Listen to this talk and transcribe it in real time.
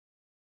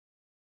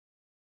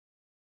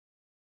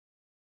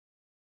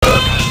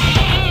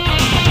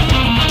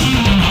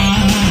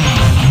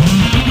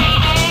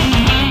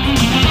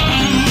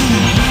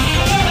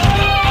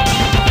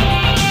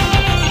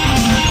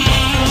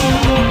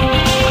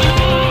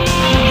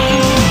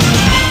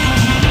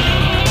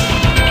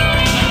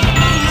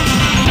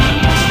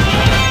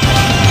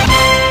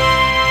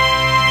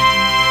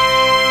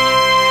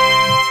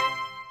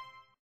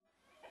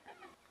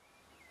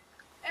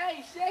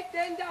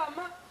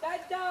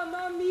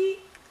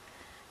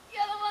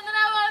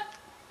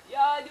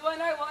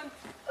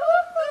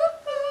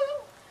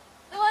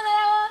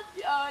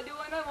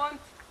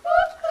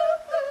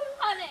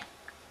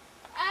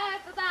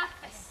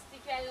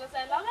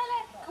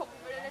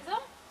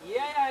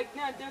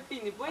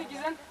finne på, ikke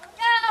sant?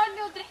 Ja, har du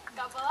noe å drikke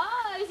på da?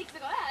 Hvis ikke så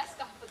kan jeg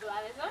skaffe til deg,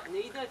 liksom.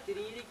 Nei, datter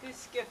gir ikke å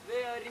skaffe.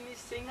 Jeg har dem i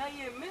senga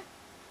hjemme.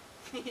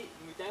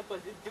 Mutta er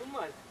bare dum,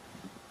 altså.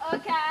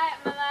 Ok,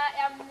 men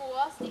jeg må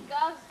stikke,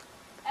 altså.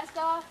 Jeg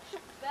skal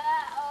kjøpe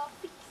og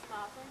fikse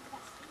meg sånn til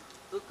festen.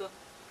 Ok.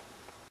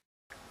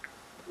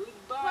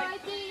 Goodbye Bye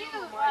to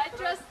you, my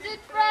trusted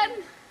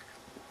friend.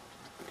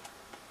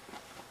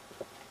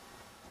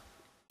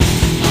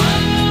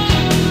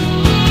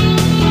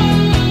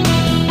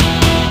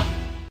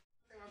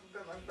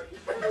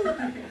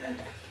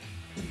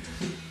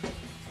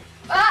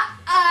 Hva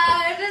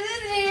er det du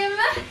driver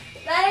med?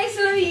 Det er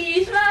liksom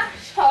vi som er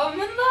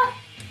sammen, da.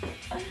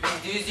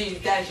 Du synes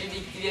det er så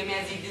viktig hvem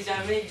jeg sitter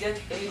sammen med, ikke sant?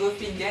 Kan du gå og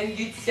finne deg en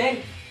gutt selv?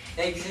 Det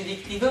er ikke så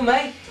viktig for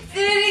meg.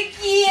 Tror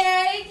ikke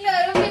jeg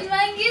klarer å finne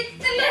meg en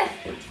gutt, eller?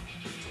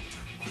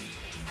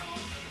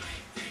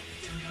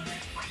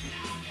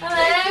 Han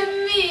er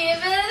mye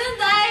bedre enn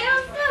deg,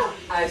 altså.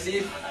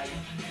 Asif.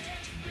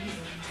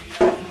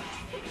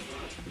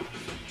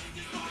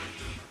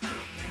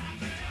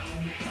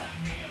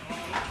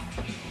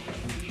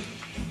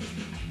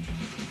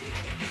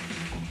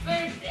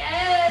 Burde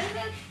jeg gjøre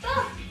dette?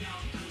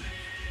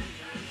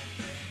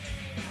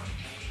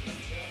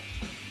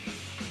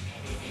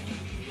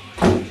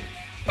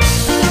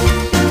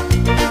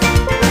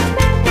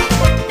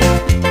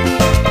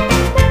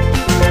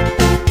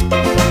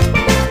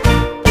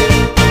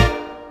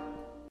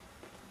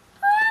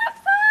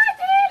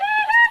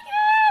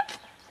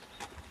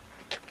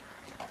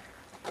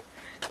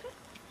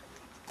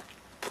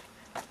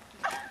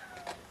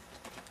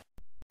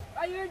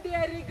 Hva gjør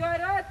dere,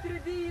 Gara? Tror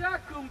de er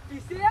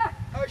kompiser, ja?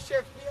 Hold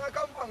kjeften, jeg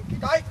kan banke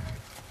deg.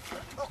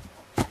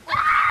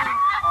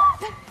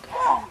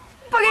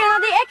 På grunn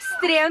av de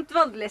ekstremt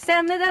voldelige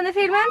scenene i denne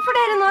filmen får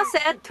dere nå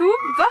se to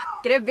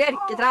vakre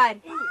bjørketrær.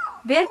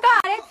 Bjørka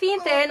er et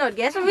fint tre i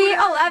Norge som vi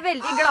alle er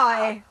veldig glade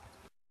i.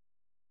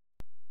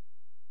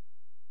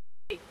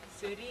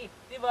 Sorry,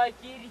 det var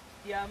ikke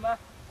riktig av meg.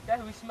 Det er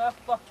hun som er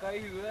fucka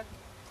i huet.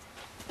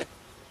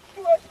 Du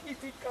har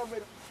ikke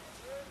kamera.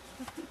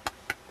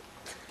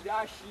 Det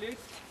er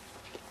slutt.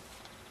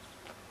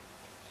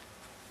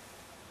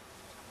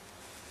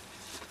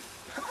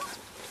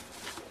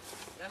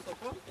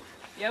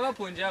 Jeg var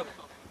punjab.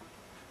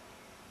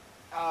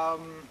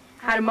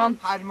 Herman.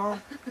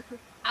 Herman.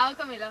 Jeg var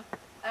Camilla.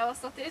 Jeg var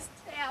statist.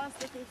 Jeg var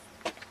statist.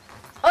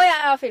 Og jeg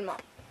har filmet.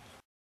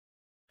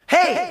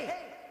 Hey!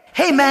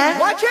 Hey, man!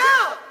 Watch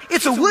out!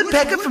 It's a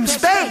woodpecker from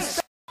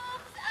space!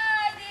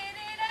 I did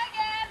it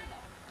again!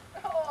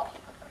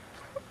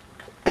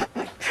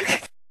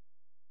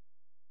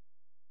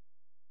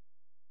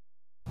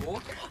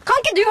 Kan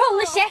ikke du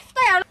holde kjeft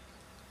da, jævla?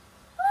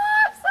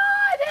 Oops,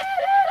 I did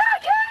it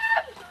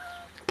again!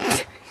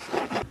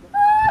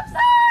 Oops,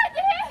 I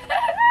did it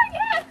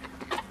again!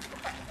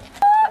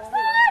 Oops,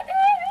 I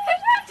did it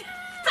again!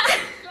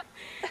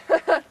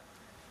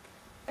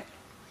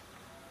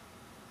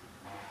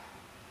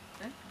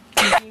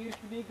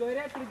 Vi går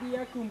her, for de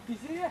er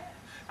kompiser, ja.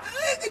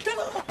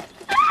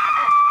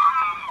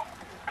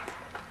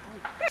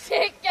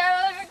 Sjekk, jeg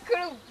var så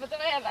klumpete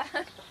med hele.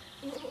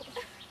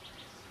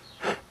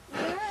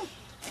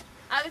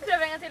 Ja, vi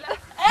prøver en gang til, da.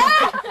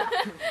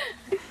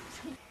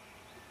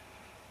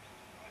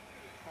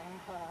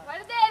 Hva er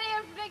det dere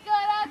gjør for dere,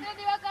 Gara? Dere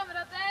de var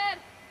kamerater.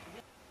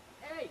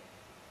 Hei,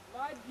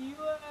 hva er de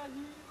og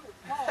hun?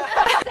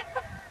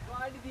 Hva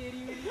er det dere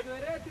gjør i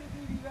går? Jeg trodde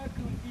vi var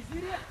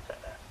kompiser, ja.